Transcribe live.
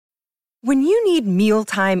When you need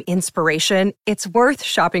mealtime inspiration, it's worth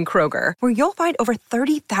shopping Kroger, where you'll find over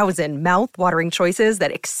 30,000 mouth-watering choices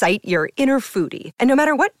that excite your inner foodie. And no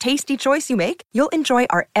matter what tasty choice you make, you'll enjoy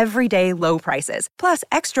our everyday low prices, plus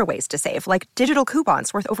extra ways to save, like digital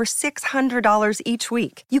coupons worth over $600 each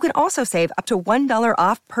week. You can also save up to $1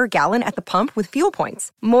 off per gallon at the pump with fuel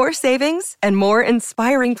points. More savings and more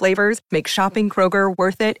inspiring flavors make shopping Kroger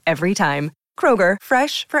worth it every time. Kroger,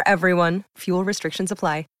 fresh for everyone. Fuel restrictions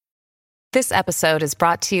apply. This episode is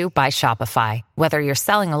brought to you by Shopify. Whether you're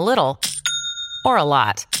selling a little or a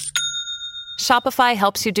lot, Shopify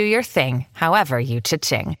helps you do your thing, however you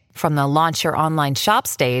cha-ching. From the launch your online shop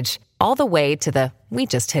stage, all the way to the we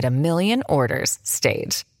just hit 1 million orders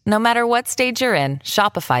stage. No matter what stage you're in,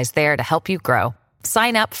 Shopify's there to help you grow.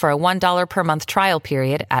 Sign up for a $1 per month trial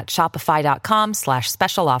period at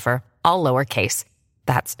shopify.com/special offer, all lowercase.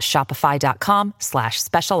 That's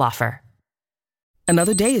shopify.com/special offer.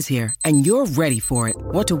 Another day is here, and you're ready for it.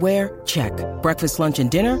 What to wear? Check. Breakfast, lunch, and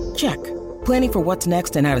dinner? Check. Planning for what's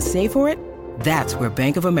next and how to save for it? That's where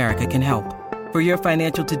Bank of America can help. For your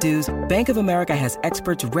financial to-dos, Bank of America has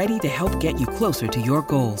experts ready to help get you closer to your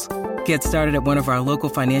goals. Get started at one of our local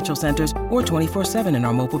financial centers or 24/7 in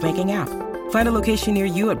our mobile banking app. Find a location near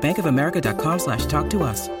you at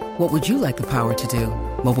bankofamerica.com/talktous. What would you like the power to do?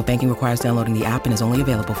 Mobile banking requires downloading the app and is only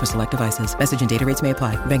available for select devices. Message and data rates may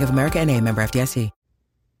apply. Bank of America N.A., member FDIC.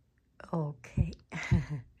 Okay.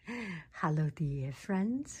 Hello, dear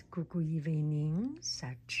friends. Good evening.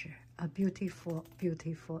 Such a beautiful,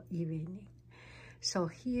 beautiful evening. So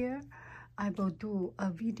here I will do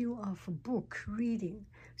a video of book reading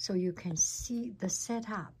so you can see the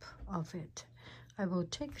setup of it. I will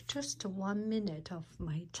take just 1 minute of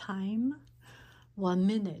my time, 1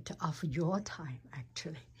 minute of your time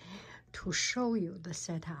actually, to show you the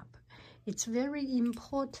setup. It's very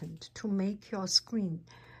important to make your screen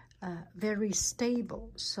very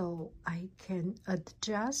stable so I can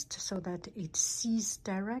adjust so that it sees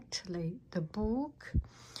directly the book,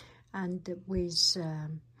 and with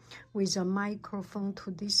a microphone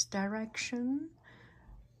to this direction,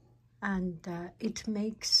 and it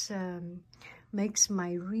makes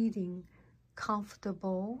my reading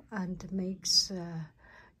comfortable and makes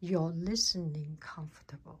your listening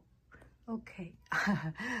comfortable. Okay,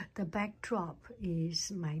 the backdrop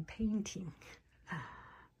is my painting.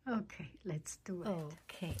 Okay, let's do it.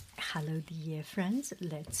 Okay, hello dear friends,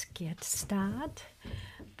 let's get started.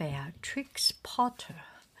 Beatrix Potter,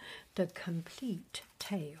 The Complete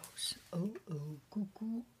Tales.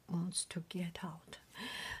 Gugu wants to get out.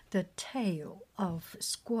 The Tale of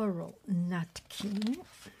Squirrel Nutkin.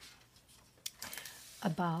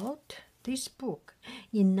 About this book,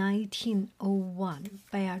 in 1901,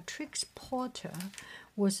 Beatrix Potter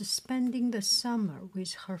was spending the summer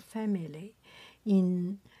with her family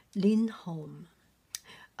in Lindholm,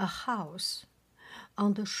 a house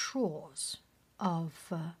on the shores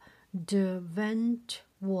of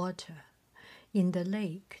Derwentwater in the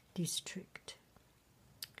Lake District.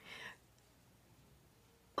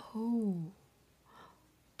 Oh,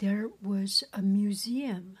 there was a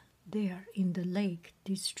museum there in the Lake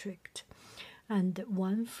District, and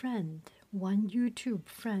one YouTube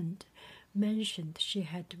friend mentioned she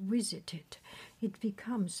had visited. It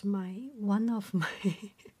becomes one of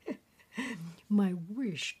my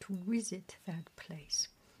wish to visit that place.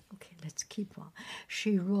 Okay, let's keep on.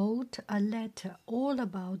 She wrote a letter all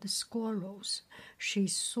about the squirrels she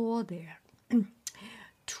saw there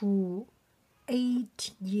to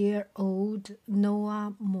 8-year-old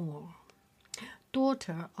Noah Moore,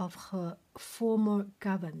 daughter of her former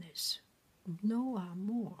governess. Noah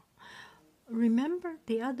Moore. Remember,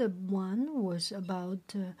 the other one was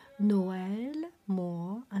about Noel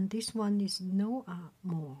Moore, and this one is Noah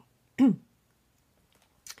Moore.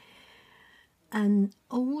 An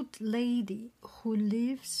old lady who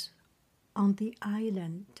lives on the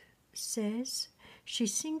island says she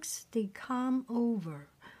thinks they come over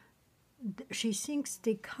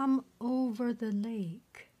the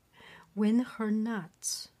lake when her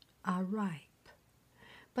nuts are ripe.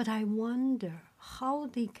 But I wonder how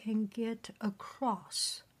they can get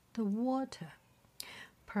across the water.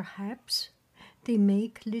 Perhaps they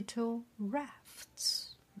make little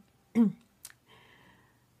rafts.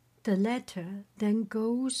 The letter then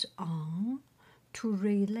goes on to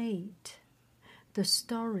relate the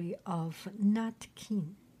story of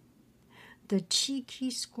Nutkin, the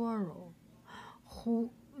cheeky squirrel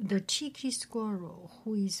who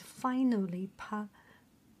is finally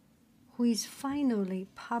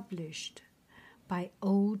published by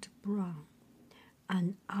Old Brown,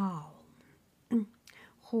 an owl,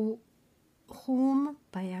 whom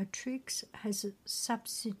Beatrix has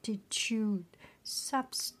substituted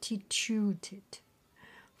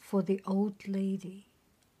for the old lady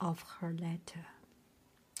of her letter.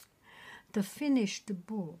 The finished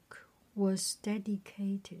book was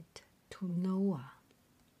dedicated to Noah.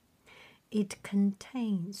 It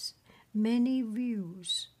contains many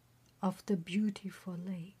views of the beautiful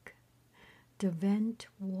lake, the vent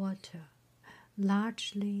water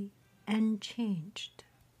largely unchanged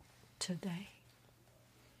today.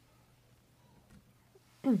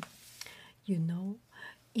 You know,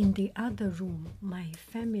 in the other room, my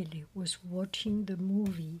family was watching the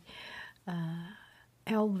movie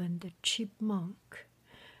Alvin the Chipmunk,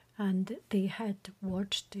 and they had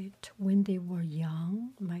watched it when they were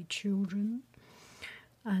young, my children,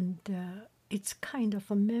 and it's kind of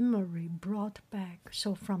a memory brought back.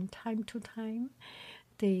 So from time to time,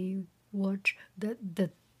 they watch the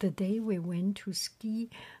day we went to ski.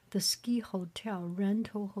 The ski hotel,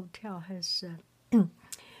 rental hotel, has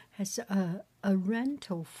a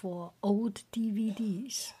rental for old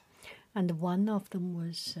DVDs, and one of them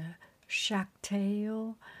was Shark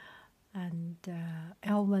Tale and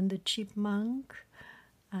Alvin the Chipmunk,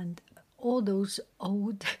 and all those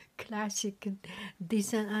old classic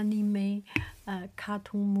Disney anime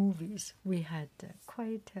cartoon movies. We had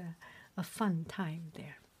quite a fun time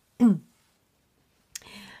there.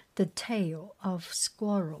 The Tale of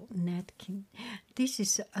Squirrel Nutkin. This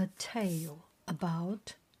is a tale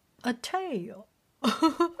about a tale.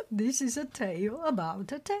 This is a tale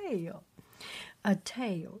about a tale. A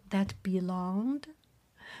tale that belonged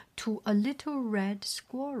to a little red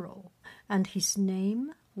squirrel, and his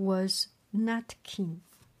name was Nutkin.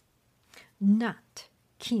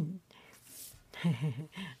 Nutkin.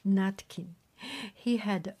 Nutkin. He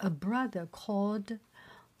had a brother called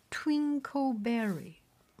Twinkleberry.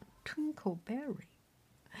 Twinkleberry.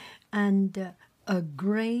 And a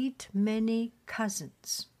great many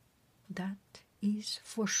cousins. That is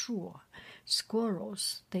for sure.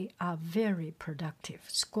 Squirrels, they are very productive.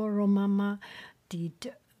 Squirrel Mama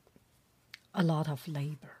did a lot of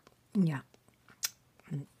labor. Yeah.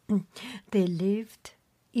 They lived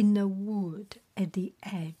in a wood at the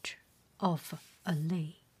edge of a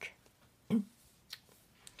lake.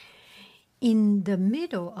 In the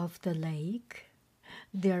middle of the lake,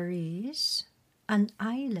 there is an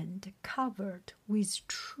island covered with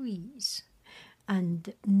trees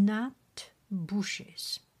and nut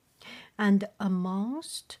bushes, and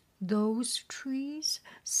amongst those trees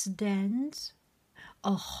stands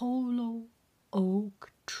a hollow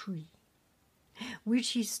oak tree,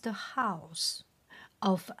 which is the house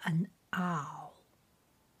of an owl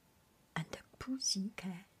and a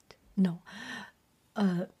pussycat. No,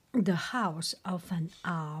 the house of an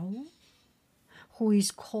owl who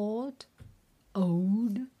is called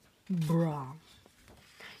Old Brown.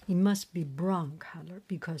 He must be brown color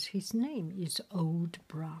because his name is Old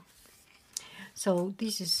Brown. So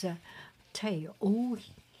this is a tale. Oh,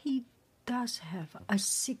 he does have a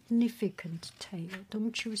significant tale,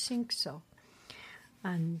 don't you think so?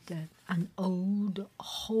 And an old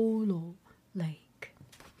hollow lake.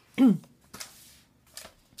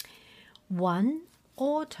 One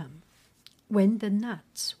autumn, when the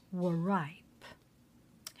nuts were ripe,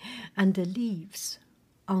 and the leaves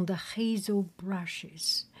on the hazel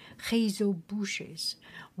bushes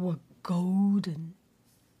were golden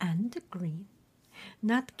and green,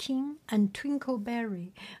 Nutkin and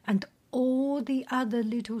Twinkleberry and all the other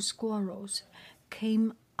little squirrels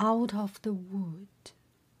came out of the wood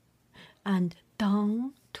and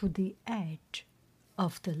down to the edge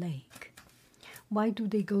of the lake. Why do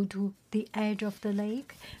they go to the edge of the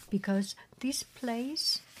lake? Because this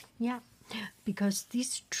place, because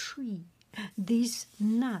this tree, this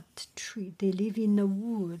nut tree, they live in the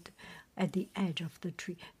wood at the edge of the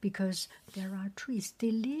tree because there are trees.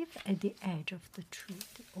 They live at the edge of the tree.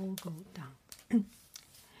 They all go down.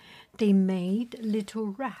 They made little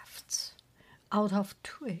rafts out of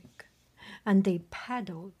twig, and they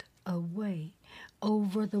paddled away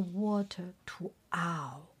over the water to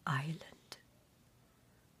Owl Island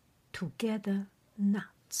to gather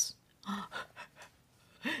nuts.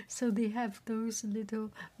 So they have those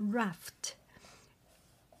little rafts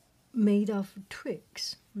made of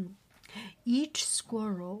twigs. Each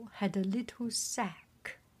squirrel had a little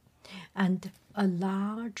sack and a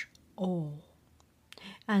large oar,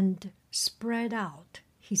 and spread out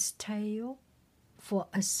his tail for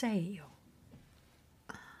a sail.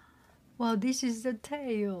 Well, this is the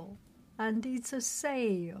tail, and it's a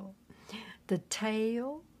sail. The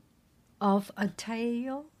tail of a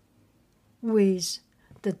tail with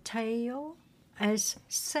the tail as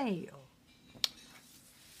sail.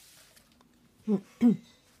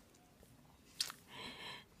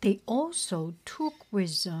 They also took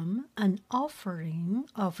with them an offering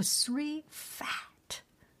of 3 fat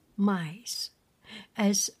mice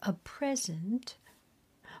as a present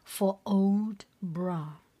for Old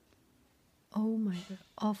Brown. Oh my God,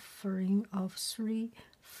 offering of 3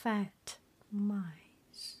 fat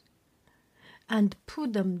mice, and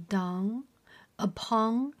put them down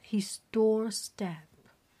upon his doorstep.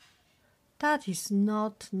 That is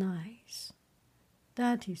not nice.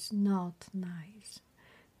 That is not nice.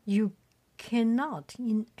 You cannot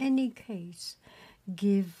in any case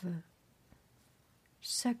give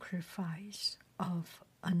sacrifice of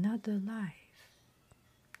another life.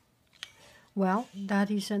 Well, that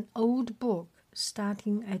is an old book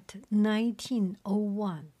starting at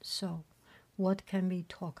 1901. So what can we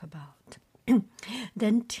talk about?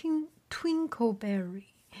 Then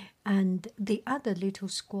Twinkleberry and the other little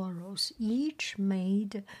squirrels each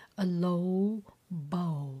made a low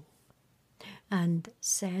bow and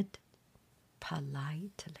said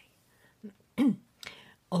politely,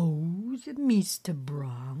 "Old Mr.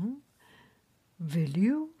 Brown, will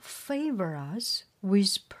you favor us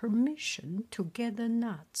with permission to gather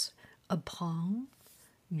nuts upon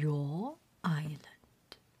your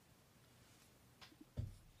island?"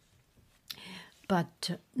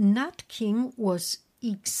 But Nut King was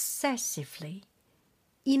excessively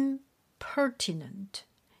impertinent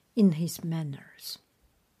in his manners.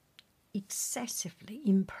 Excessively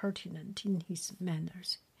impertinent in his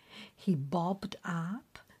manners. He bobbed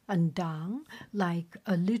up and down like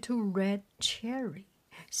a little red cherry,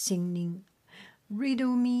 singing,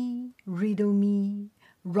 riddle me,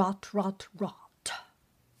 rot, rot, rot."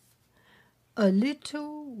 A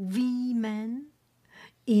little wee man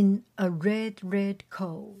in a red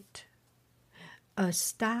coat, a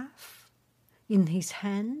staff in his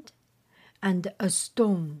hand, and a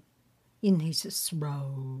stone in his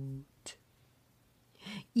throat.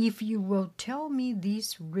 "If you will tell me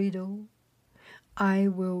this riddle, I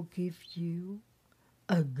will give you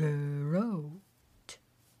a goat."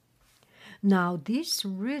 Now this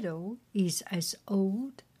riddle is as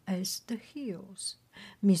old as the hills.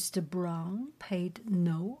 Mr. Brown paid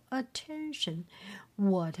no attention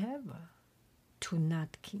whatever to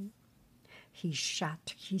Nut King. He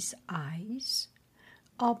shut his eyes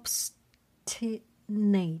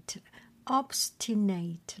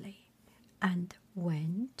obstinately and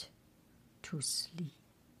went to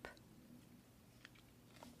sleep.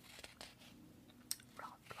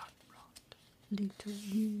 Rot, rot, rot. Little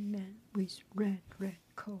wee man with red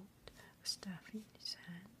coat, a staff in his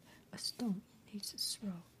hand, a stone in his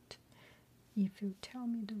throat. If you tell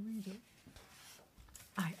me the riddle.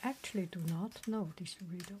 I actually do not know this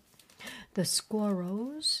riddle. The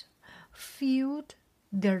squirrels filled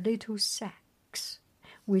their little sacks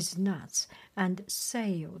with nuts and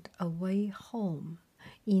sailed away home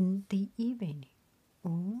in the evening.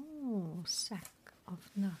 Oh, sack of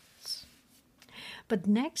nuts. But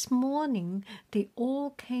next morning they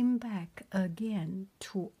all came back again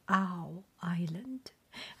to Owl Island,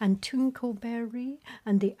 and Twinkleberry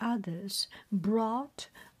and the others brought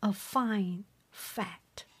a fine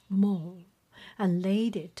fat mole and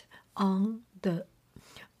laid it on the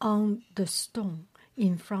stone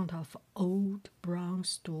in front of Old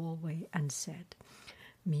Brown's doorway and said,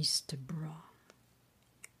 "Mr. Brown,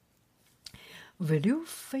 will you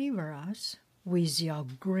favor us with your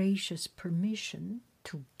gracious permission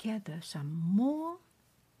to gather some more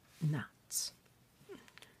nuts?"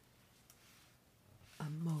 A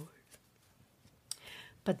mole.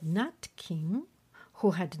 But Nut King,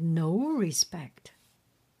 who had no respect,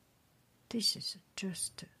 this is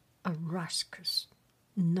just a rascus,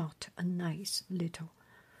 not a nice little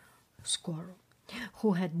squirrel,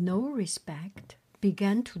 who had no respect,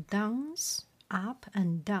 began to dance up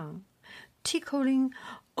and down, tickling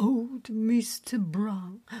Old Mr.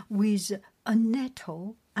 Brown with a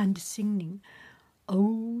nettle and singing,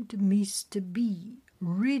 "Old Mr. B,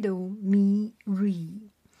 riddle me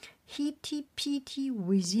ree, hitty-pitty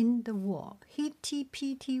within the wall,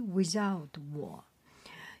 hitty-pitty without the wall.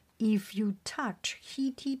 If you touch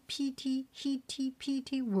hitty-pitty,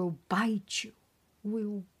 hitty-pitty will bite you,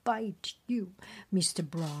 will bite you." Mr.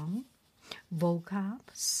 Brown woke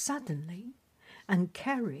up suddenly and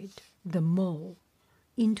carried the mole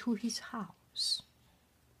into his house.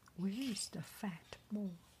 Where is the fat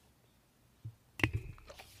mole?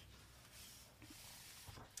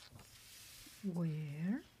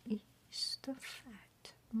 Where is the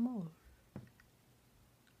fat mole?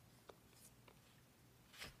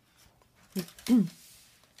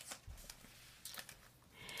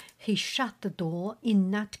 He shut the door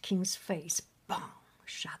in Nut King's face. Bang!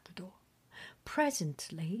 Shut the door.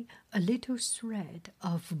 Presently, a little thread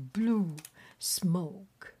of blue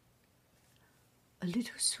smoke,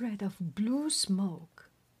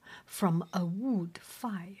 from a wood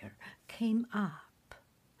fire came up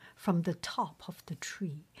from the top of the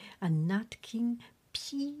tree, and Nutkin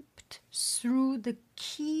peeped through the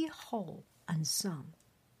keyhole and sung,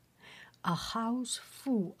 "A house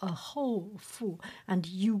full, a hole full, and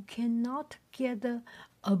you cannot gather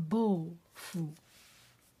a bowl full."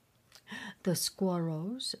 The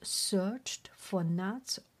squirrels searched for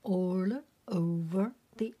nuts all over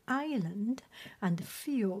the island and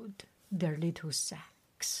filled their little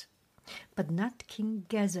sacks. But Nutkin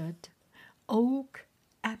gathered oak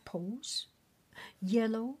apples,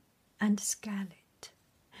 yellow and scarlet,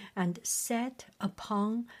 and sat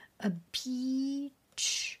upon a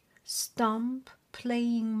beech stump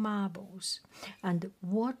playing marbles and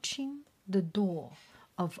watching the door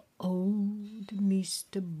of old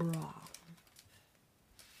Mr. Brown.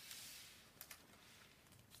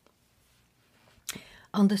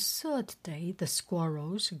 On the third day, the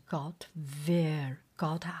squirrels got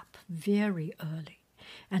up very early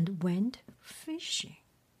and went fishing.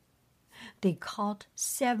 They caught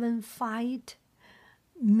 7 fine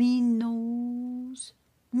minnows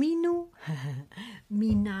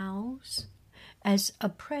as a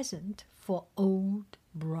present for old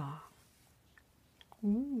Brown.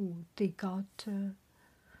 Ooh, they got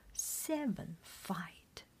 7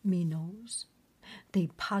 fine minnows. They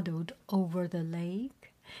paddled over the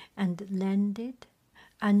lake and landed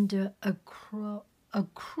under a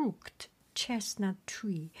crooked chestnut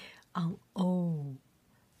tree on Owl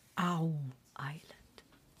Island.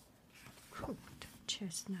 Crooked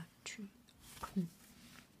chestnut tree.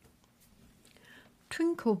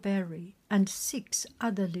 Twinkleberry and 6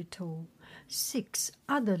 other little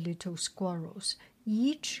squirrels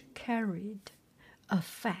each carried a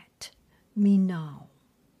fat minnow.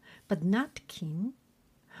 But Nutkin,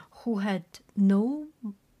 who had no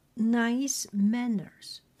nice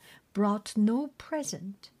manners, brought no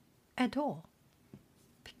present at all,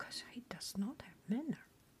 because he does not have manner.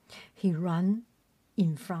 He ran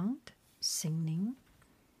in front, singing,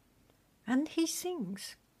 and he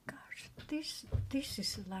sings. Gosh, this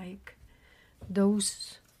is like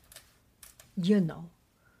those,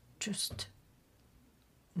 just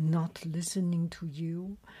not listening to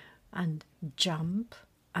you and jump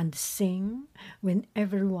and sing when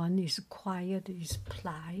everyone is quiet, is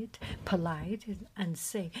polite, and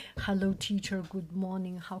say, "Hello, teacher, good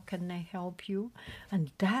morning, how can I help you?"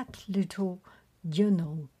 And that little,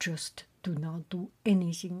 just do not do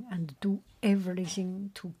anything and do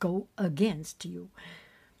everything to go against you.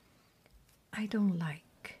 I don't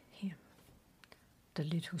like him. The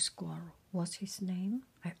little squirrel. What's his name?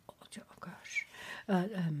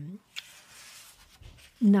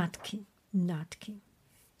 Nutkin.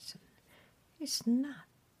 It's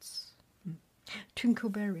nuts.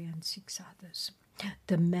 Twinkleberry and 6 others.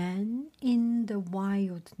 The man in the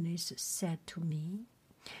wilderness said to me,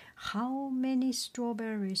 "How many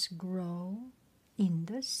strawberries grow in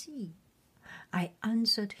the sea?" I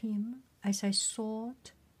answered him as I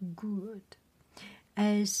thought good,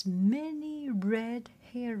 "As many red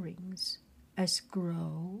herrings as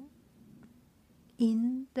grow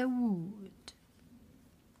in the wood."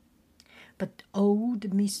 But old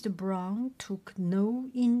Mr. Brown took no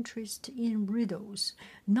interest in riddles,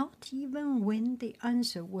 not even when the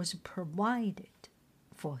answer was provided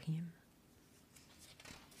for him.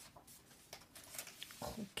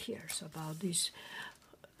 Who cares about this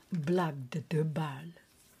blague de balle?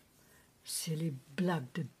 C'est les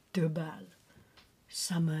blagues de balle.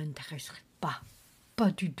 Ça ne m'intéresse pas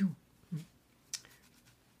du tout.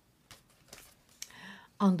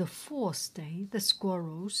 On the 4th day, the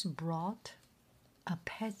squirrels brought a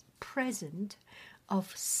present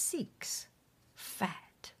of 6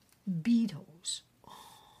 fat beetles.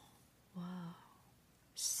 Oh, wow.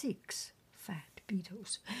 6 fat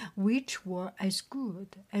beetles, which were as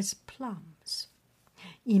good as plums,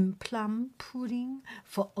 in plum pudding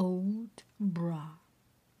for old Brown.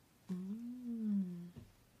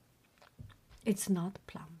 It's not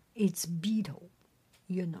plum, it's beetle,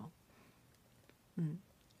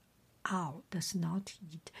 Owl does not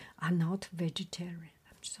eat, are not vegetarian.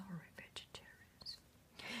 I'm sorry, vegetarians.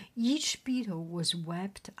 Each beetle was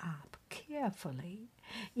wrapped up carefully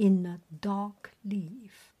in a dock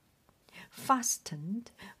leaf,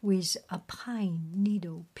 fastened with a pine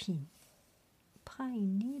needle pin.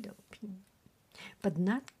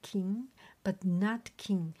 But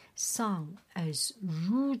Nutkin sung as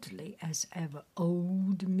rudely as ever,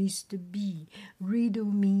 "Old Mr. B,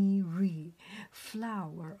 riddle me ree,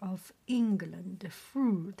 flower of England,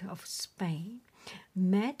 fruit of Spain."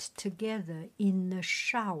 met together in a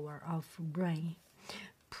shower of rain,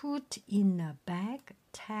 put in a bag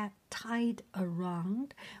tied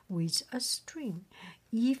around with a string.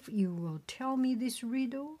 If you will tell me this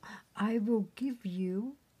riddle, I will give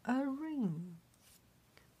you a ring.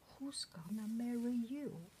 Who's gonna marry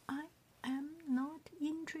you? I am not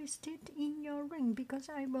interested in your ring because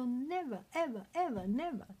I will never, ever, ever,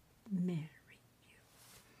 never marry you.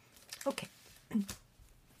 Okay.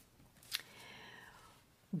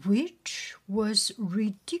 Which was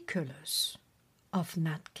ridiculous of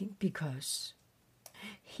Nat King because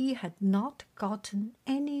he had not gotten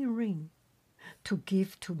any ring to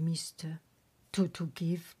give to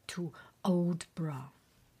Old Brown.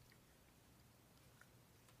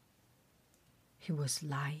 He was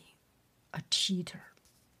lying, a cheater.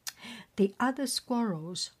 The other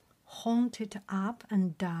squirrels hunted up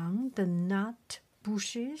and down the nut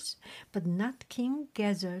bushes, but Nat King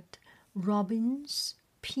gathered robin's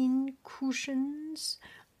pin cushions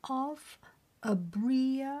off a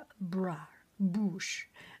briar bush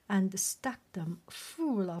and stuck them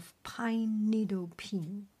full of pine needle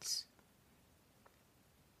pins.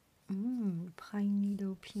 Pine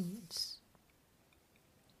needle pins.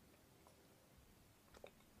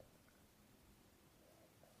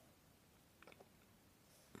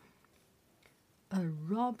 A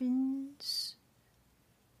robin's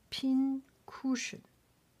pin cushion.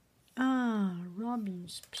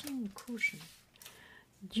 Robin's pin cushion.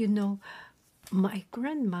 You know, my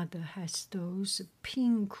grandmother has those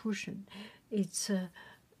pin cushion.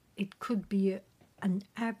 It could be an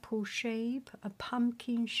apple shape, a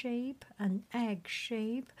pumpkin shape, an egg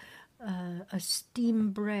shape, a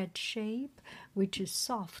steam bread shape, which is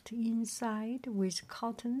soft inside with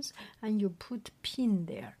cottons, and you put pin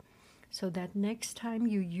there, so that next time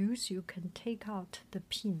you use, you can take out the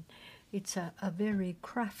pin. It's a very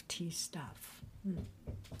crafty stuff.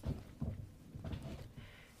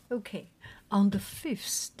 Okay, on the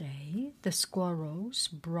 5th day, the squirrels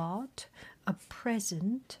brought a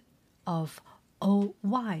present of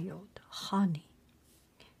wild honey.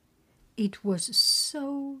 It was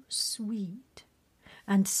so sweet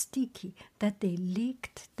and sticky that they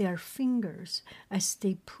licked their fingers as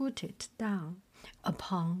they put it down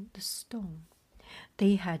upon the stone.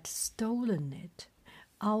 They had stolen it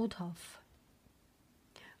out of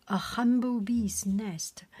a humblebee's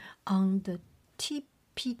nest on the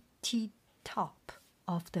tippity top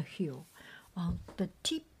of the hill,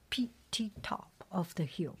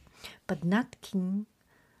 But Nat King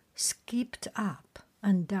skipped up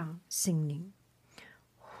and down, singing,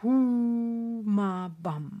 "Hoo-ma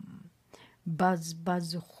bum, buzz,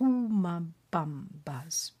 buzz, hoo-ma bum,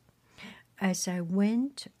 buzz." As I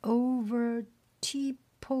went over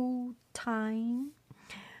Tipotine,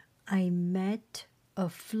 I met a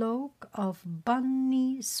flock of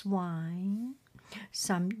bunny swine,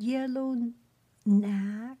 some yellow-nacked,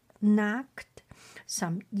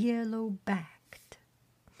 some yellow-backed,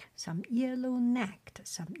 some yellow-necked,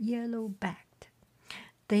 some yellow-backed.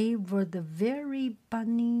 They were the very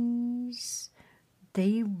bunnies.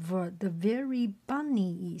 They were the very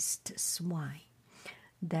bunniest swine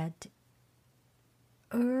that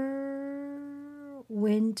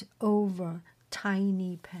went over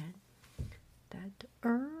Tiny Pen. That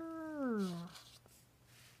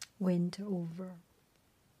went over.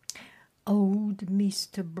 Old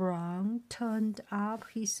Mr. Brown turned up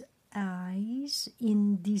his eyes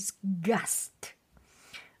in disgust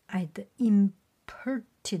at the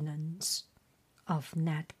impertinence of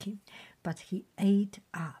Nat King, but he ate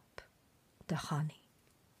up the honey.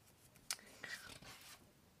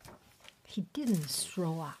 He didn't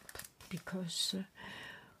throw up because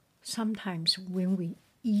sometimes when we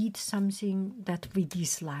eat something that we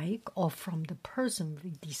dislike or from the person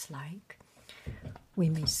we dislike, we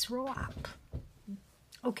may throw up.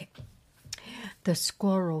 Okay. The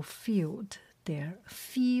squirrel filled their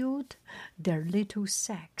little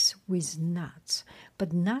sacks with nuts,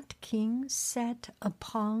 but Nat King sat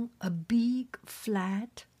upon a big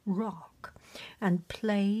flat rock and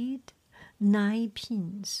played 9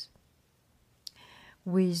 pins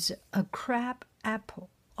with a crab apple.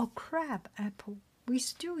 We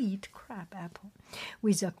still eat crab apple.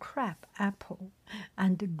 With a crab apple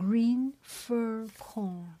and green fir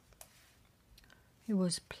corn. He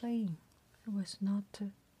was playing. It was not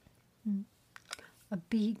a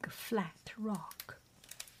big flat rock.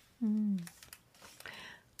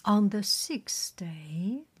 On the sixth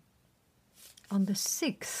day,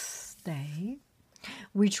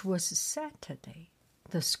 which was Saturday,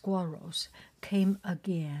 the squirrels came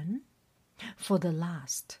again for the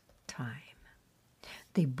last time.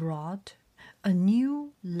 They brought a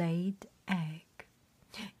new laid egg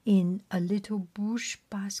in a little bush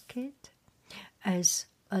basket as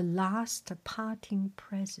a last parting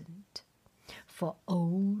present for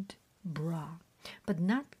Old Brown. But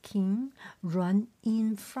Nat King ran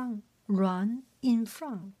in front, laughing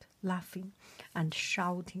and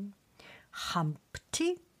shouting,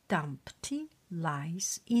 "Humpty Dumpty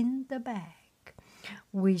lies in the bag,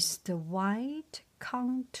 with the white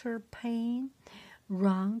counterpane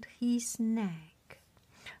round his neck.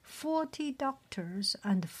 40 doctors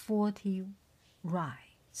and 40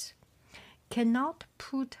 rights cannot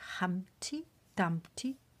put Humpty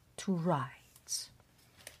Dumpty to rights."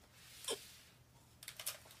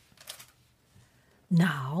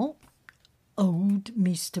 Now, old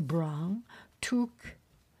Mr. Brown took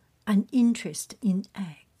an interest in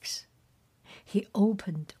eggs. He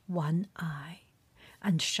opened one eye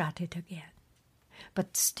and shut it again,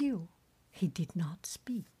 but still he did not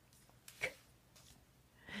speak.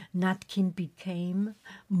 Nat King became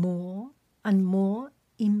more and more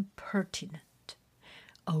impertinent.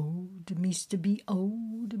 Old Mr. B,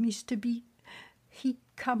 old Mr. B,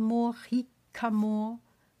 hickamore, hickamore,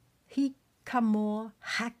 hickamore,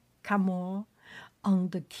 hackamore, on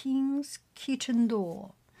the king's kitchen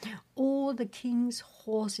door. All the king's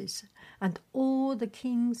horses and all the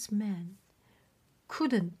king's men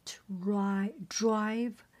couldn't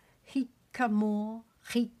drive hickamore,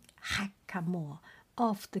 hackamore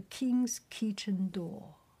off the king's kitchen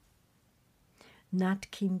door. Nat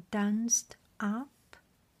King danced up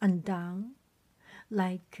and down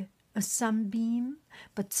like a sunbeam,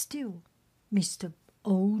 but still Mr.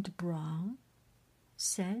 Old Brown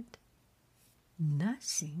said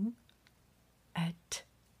nothing at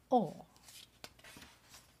all.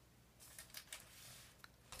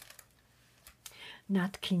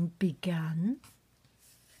 Nat King began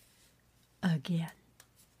again.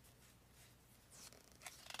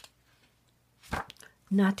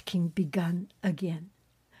 Nat King began again.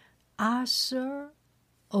 Arthur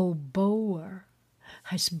O'Bower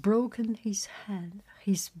has broken his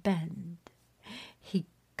band. He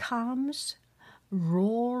comes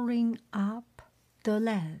roaring up the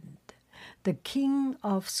land. The King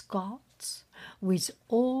of Scots, with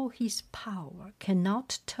all his power,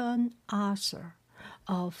 cannot turn Arthur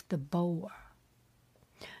off the bower.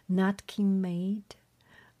 Nat King made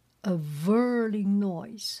a whirling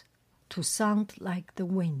noise to sound like the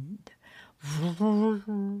wind,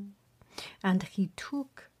 and he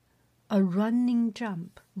took a running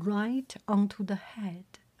jump right onto the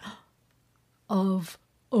head of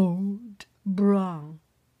Old Brown.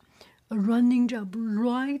 A running jump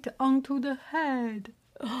right onto the head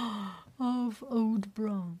of Old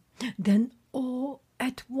Brown. Then all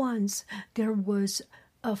at once there was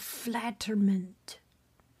a flutterment,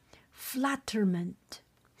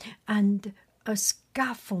 and a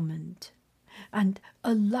scufflement, and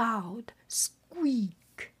a loud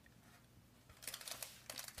squeak.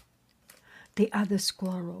 The other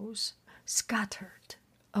squirrels scattered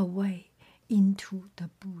away into the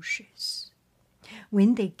bushes.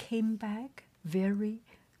 When they came back, very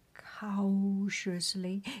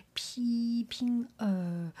cautiously, peeping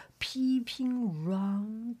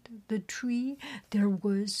round the tree, there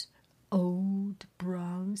was Old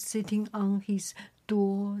Brown sitting on his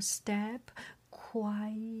doorstep,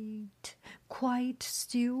 quite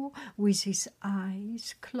still, with his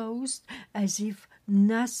eyes closed, as if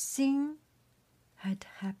nothing had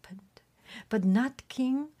happened. But Nat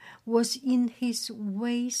King was in his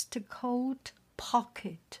waistcoat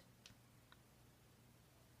pocket.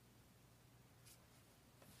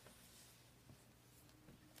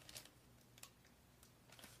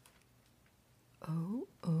 Oh,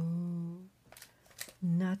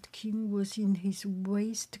 Nat King was in his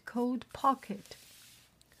waistcoat pocket.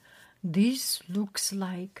 This looks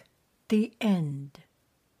like the end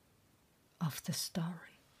of the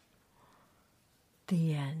story.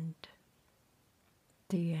 The end.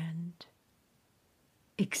 The end.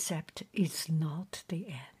 Except it's not the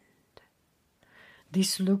end.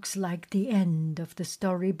 This looks like the end of the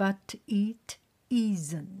story, but it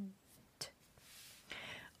isn't.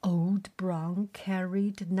 Old Brown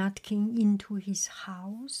carried Nat King into his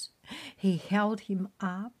house. He held him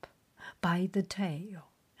up by the tail,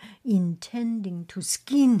 intending to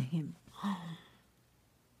skin him.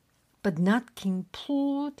 But Nat King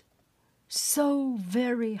pulled so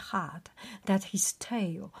very hard that his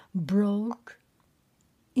tail broke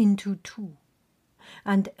into two,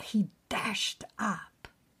 and he dashed up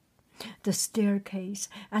the staircase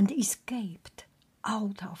and escaped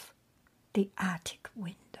out of the attic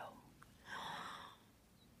window.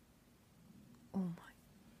 Oh my.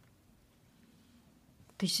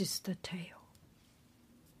 This is the tale.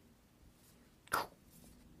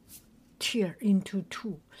 tear into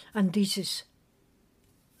two. And this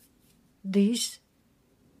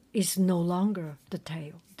is no longer the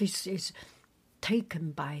tail. This is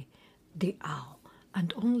taken by the owl.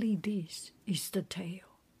 And only this is the tail.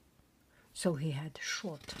 So he had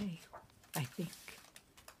short tail, I think.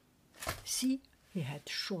 See, he had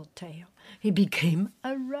short tail. He became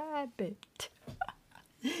a rabbit.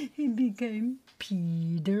 He became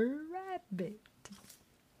Peter Rabbit.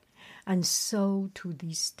 And so to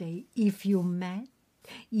this day, if you meet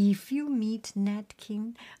Nat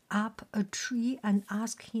King up a tree and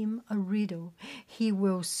ask him a riddle, he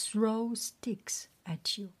will throw sticks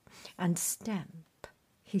at you and stamp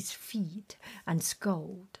his feet and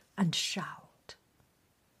scold and shout.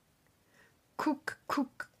 Cook,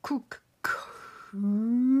 cook, cook, cook,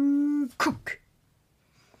 cook.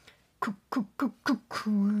 Cook, cook, cook, cook,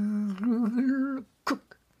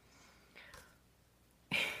 cook.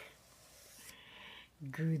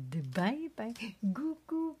 Goodbye, bye. Goo,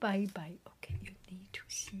 goo, bye, bye. Okay, you need to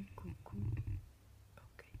see.